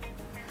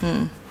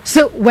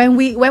 So when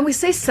we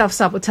say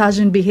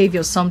self-sabotaging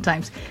behavior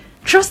sometimes,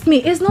 trust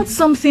me, it's not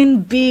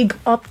something big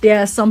up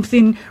there,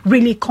 something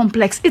really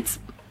complex. It's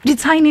the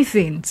tiny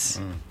things.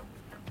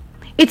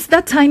 It's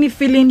that tiny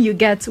feeling you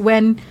get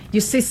when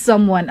you see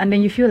someone and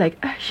then you feel like,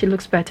 she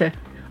looks better.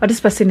 Or this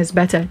person is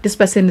better. This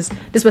person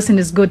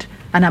is good,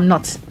 and I'm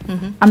not.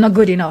 I'm not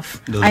good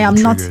enough. I am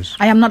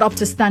not up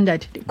to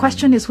standard. The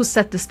question is, who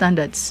set the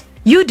standards?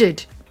 You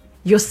did.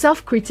 Your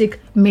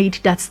self-critic made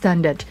that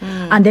standard,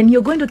 and then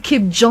you're going to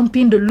keep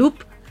jumping the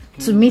loop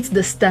to meet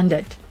the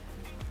standard.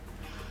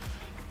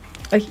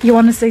 You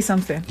want to say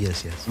something?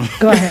 Yes.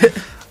 Go ahead.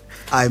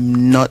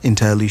 I'm not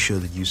entirely sure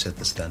that you set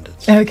the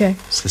standards. Okay.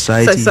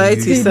 Society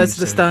sets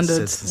the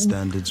standards. Sets the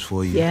standards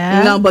for you.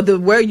 Yeah. No, but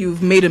where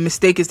you've made a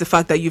mistake is the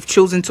fact that you've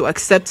chosen to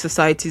accept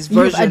society's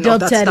version of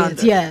that standard.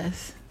 It,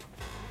 yes.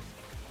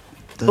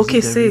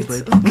 Okay, say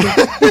it.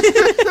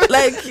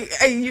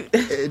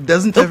 Okay.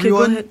 Doesn't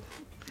everyone? Go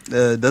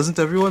ahead. Doesn't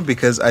everyone?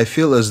 Because I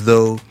feel as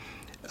though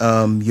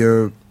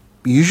you're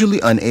usually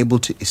unable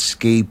to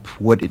escape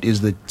what it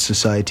is that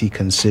society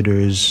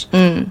considers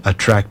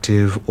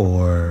attractive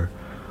or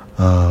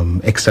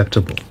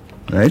acceptable,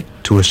 right?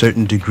 To a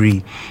certain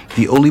degree.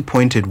 The only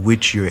point at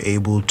which you're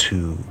able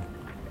to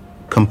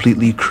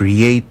completely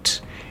create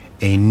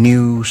a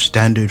new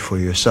standard for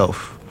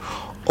yourself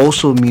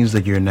also means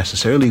that you're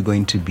necessarily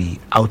going to be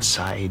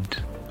outside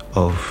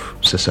of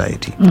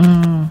society,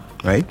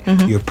 right?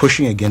 You're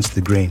pushing against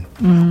the grain,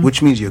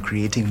 which means you're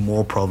creating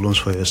more problems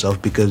for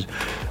yourself, because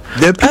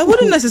there are people I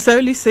wouldn't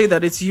necessarily say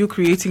that it's you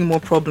creating more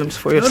problems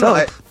for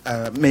yourself.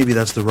 Maybe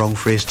that's the wrong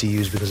phrase to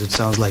use, because it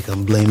sounds like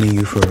I'm blaming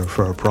you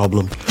for a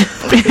problem.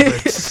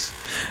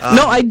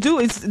 No, I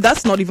do.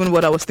 That's not even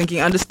what I was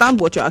thinking. I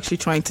understand what you're actually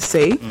trying to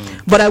say,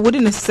 but I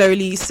wouldn't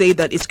necessarily say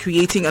that it's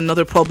creating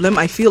another problem.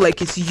 I feel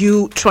like it's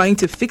you trying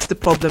to fix the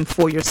problem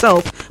for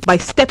yourself by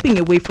stepping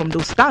away from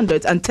those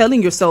standards and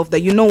telling yourself that,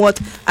 you know what,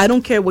 I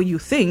don't care what you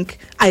think.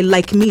 I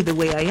like me the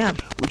way I am.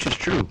 Which is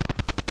true.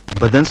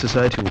 But then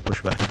society will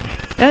push back.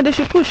 Yeah, they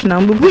should push now.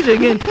 We'll push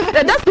again.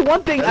 That's the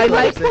one thing I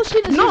like.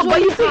 Pushing is No,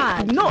 but you see,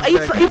 hard. no,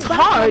 it's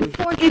hard.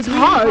 It's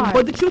hard,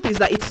 but the truth is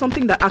that it's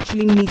something that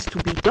actually needs to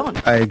be done.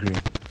 I agree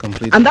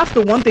completely. And that's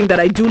the one thing that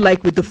I do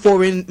like with the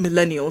foreign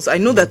millennials. I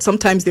know that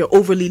sometimes they're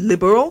overly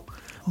liberal,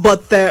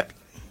 but they're...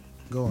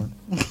 Go on.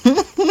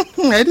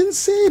 I didn't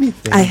say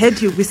anything. I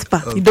heard you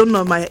whisper. Oh. You don't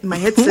know, my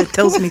headset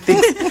tells me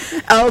things.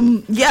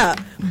 Yeah,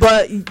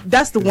 but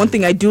that's the one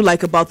thing I do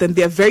like about them.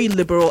 They're very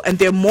liberal and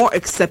they're more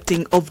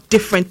accepting of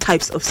different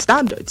types of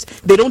standards.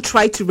 They don't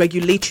try to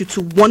regulate you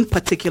to one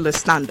particular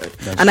standard.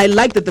 And I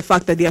like that the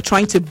fact that they are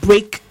trying to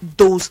break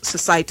those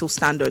societal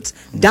standards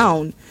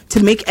down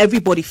to make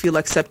everybody feel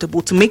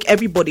acceptable, to make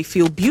everybody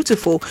feel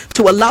beautiful,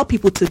 to allow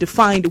people to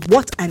define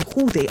what and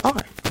who they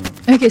are.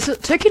 Okay, so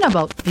talking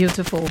about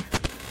beautiful,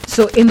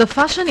 so in the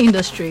fashion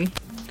industry,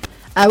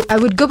 I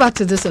would go back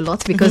to this a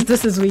lot because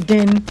this is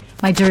within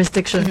my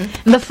jurisdiction.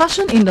 In the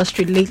fashion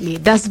industry lately,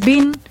 there's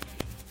been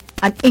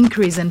an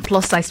increase in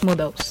plus size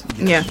models.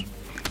 Yeah.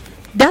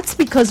 That's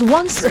because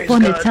once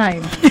upon a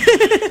time...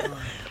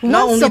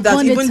 Not only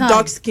that, even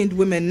dark-skinned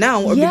women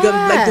now are becoming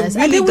like the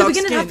really dark-skinned. We're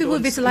beginning to have people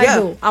with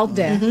vitiligo out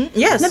there.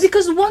 Yes. Now,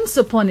 because once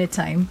upon a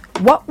time,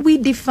 what we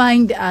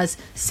defined as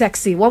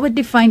sexy, what we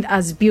defined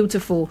as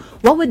beautiful,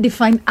 what we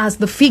defined as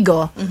the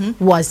figure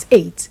was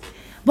 8.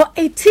 But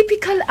a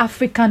typical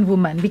African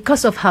woman,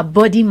 because of her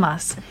body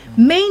mass,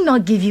 may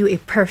not give you a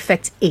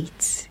perfect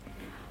 8,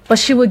 but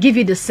she will give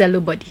you the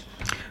cello body.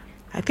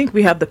 I think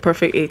we have the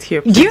perfect 8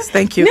 here. Please.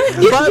 Thank you.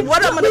 But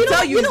what I'm going to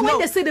tell you is, when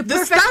they say the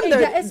perfect standard, 8,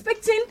 they're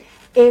expecting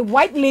a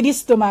white lady's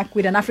stomach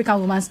with an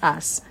African woman's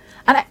ass,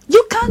 and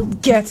you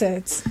can't get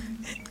it.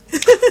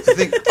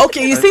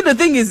 Okay, you see, the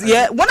thing is,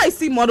 when I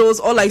see models,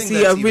 all I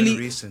see are really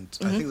recent.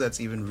 I think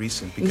that's even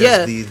recent because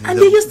and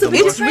they used to be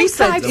it's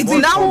recent.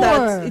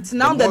 It's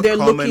now that they're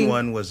looking. The common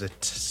one was a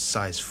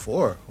size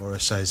 4 or a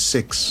size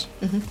 6.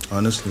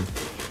 Honestly,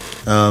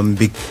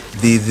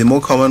 the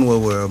more common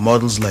were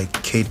models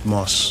like Kate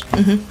Moss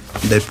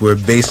that were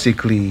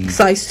basically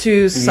size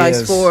 2s,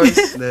 size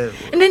 4s.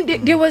 And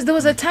then there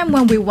was a time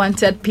when we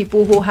wanted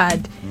people who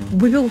had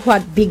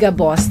bigger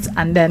busts,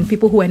 and then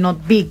people who were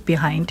not big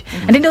behind.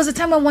 And then there was a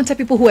time when I wanted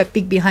people who were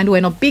big behind, who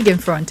were not big in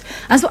front.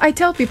 And so I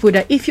tell people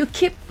that if you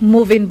keep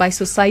moving by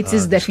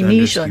society's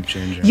definition,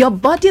 your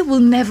body will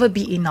never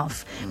be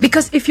enough.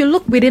 Because if you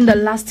look within the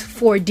last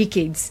 4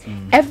 decades,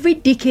 every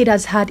decade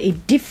has had a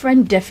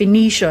different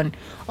definition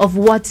of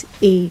what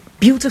a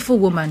beautiful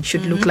woman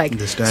should look like.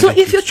 So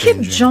if you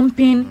keep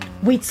jumping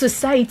with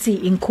society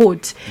in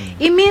quotes,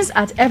 it means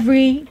at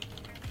every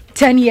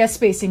 10-year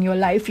space in your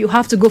life, you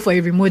have to go for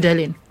a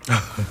remodeling.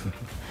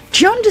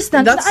 Do you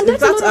understand?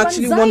 That's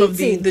actually one of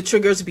the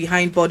triggers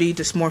behind body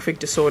dysmorphic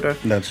disorder.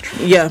 That's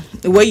true. Yeah,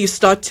 where you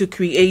start to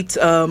create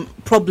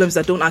problems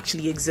that don't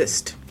actually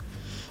exist.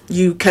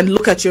 You can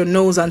look at your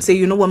nose and say,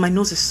 you know what, my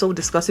nose is so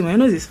disgusting. My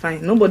nose is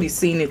fine. Nobody's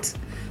seen it.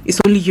 It's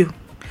only you.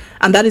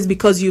 And that is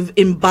because you've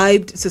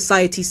imbibed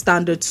society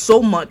standards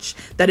so much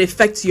that it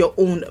affects your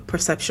own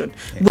perception,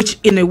 which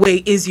in a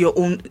way is your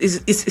own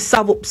is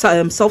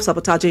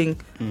self-sabotaging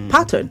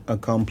pattern. A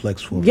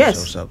complex form of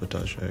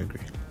self-sabotage. I agree.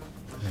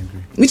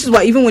 Which is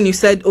why even when you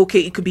said,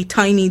 okay, it could be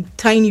tiny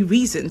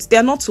reasons, they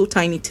are not so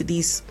tiny to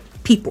these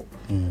people.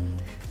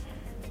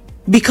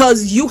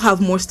 Because you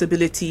have more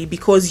stability,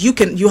 because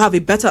you have a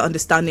better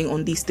understanding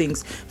on these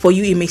things. For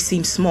you, it may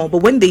seem small,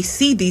 but when they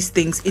see these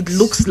things, it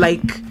looks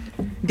like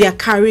they are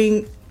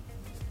carrying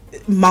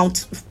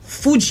Mount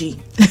Fuji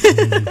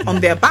on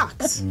their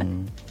backs.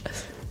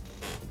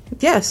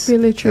 Yes,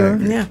 really true.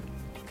 Yeah.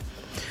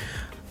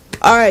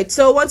 All right,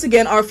 so once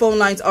again, our phone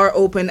lines are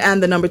open,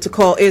 and the number to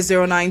call is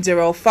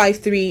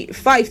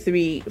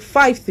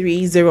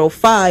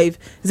 090-5353-5305,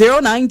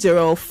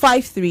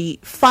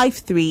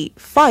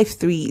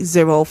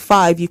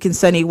 090-5353-5305. You can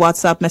send a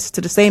WhatsApp message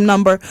to the same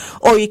number,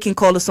 or you can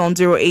call us on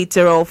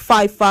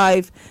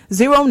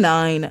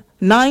 080-5509-9993,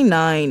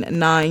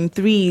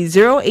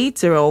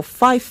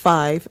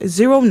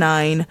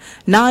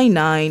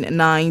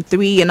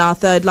 080-5509-9993, and our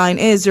third line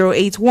is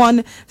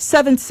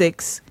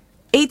 081-76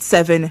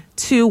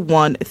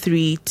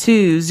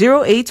 872132,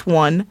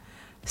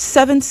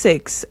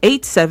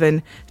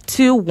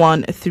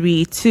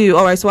 081-76872132.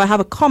 All right, so I have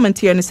a comment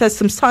here, and it says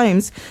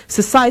sometimes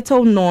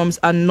societal norms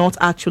are not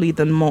actually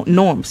the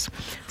norms.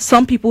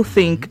 Some people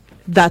think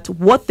that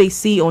what they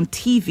see on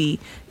TV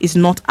is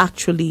not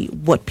actually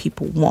what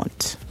people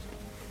want.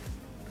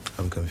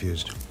 I'm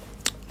confused.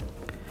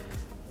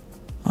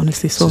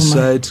 Honestly, so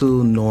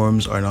societal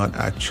norms are not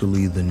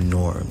actually the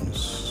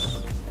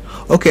norms.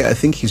 Okay, I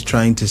think he's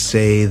trying to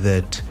say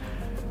that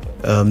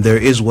there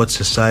is what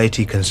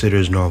society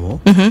considers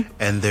normal,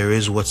 and there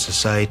is what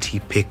society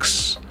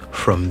picks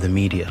from the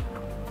media.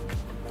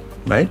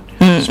 Right?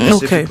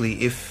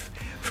 Specifically, if,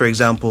 for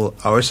example,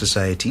 our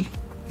society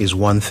is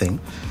one thing,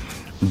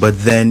 but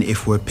then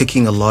if we're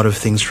picking a lot of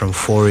things from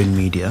foreign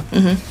media,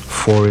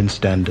 foreign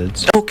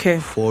standards,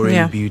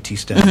 foreign beauty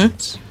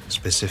standards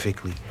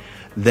specifically,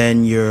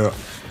 then you're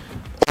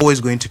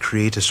always going to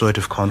create a sort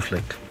of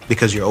conflict,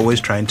 because you're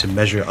always trying to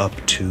measure up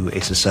to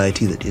a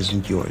society that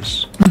isn't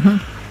yours.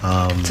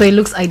 So it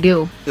looks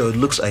ideal. It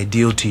looks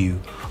ideal to you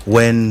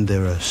when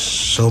there are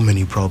so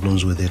many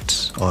problems with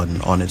it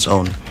on its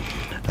own.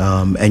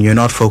 And you're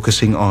not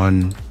focusing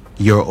on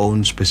your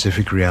own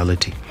specific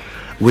reality,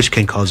 which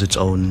can cause its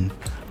own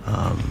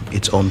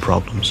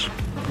problems.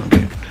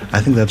 Okay.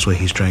 I think that's what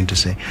he's trying to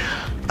say.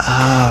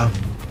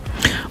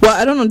 Well,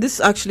 I don't know.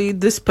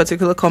 This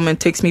particular comment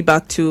takes me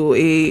back to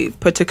a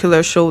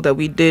particular show that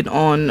we did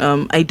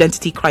on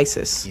identity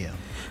crisis. Yeah.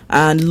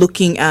 And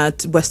looking at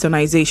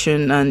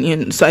westernization,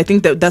 and so I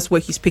think that's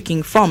where he's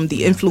picking from,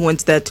 the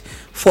influence that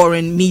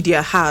foreign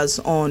media has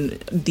on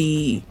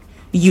the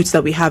youths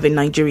that we have in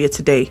Nigeria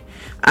today.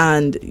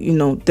 And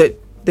that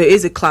there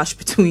is a clash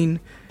between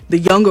the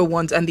younger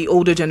ones and the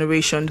older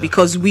generation,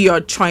 because we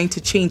are trying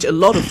to change a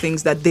lot of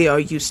things that they are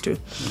used to.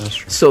 That's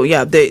true. So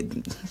yeah,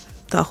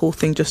 that whole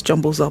thing just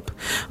jumbles up.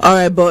 All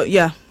right, but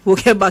yeah, we'll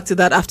get back to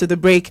that after the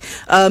break.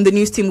 The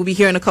news team will be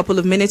here in a couple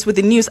of minutes with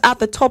the news at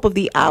the top of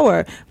the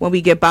hour. When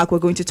we get back, we're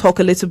going to talk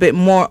a little bit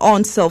more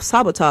on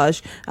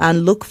self-sabotage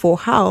and look for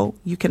how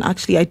you can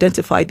actually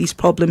identify these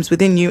problems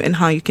within you and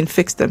how you can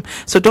fix them.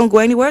 So don't go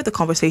anywhere. The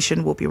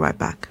conversation will be right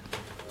back.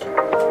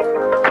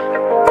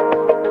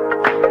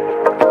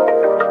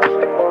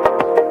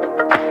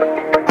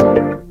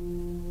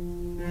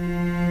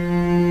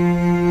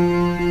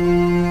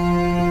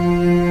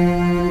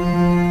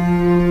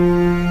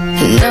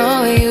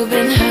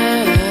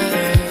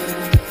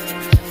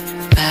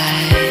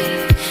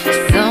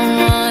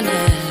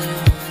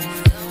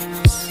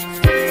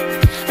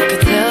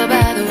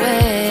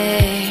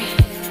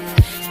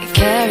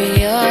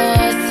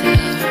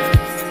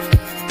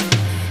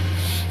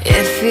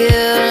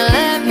 Feel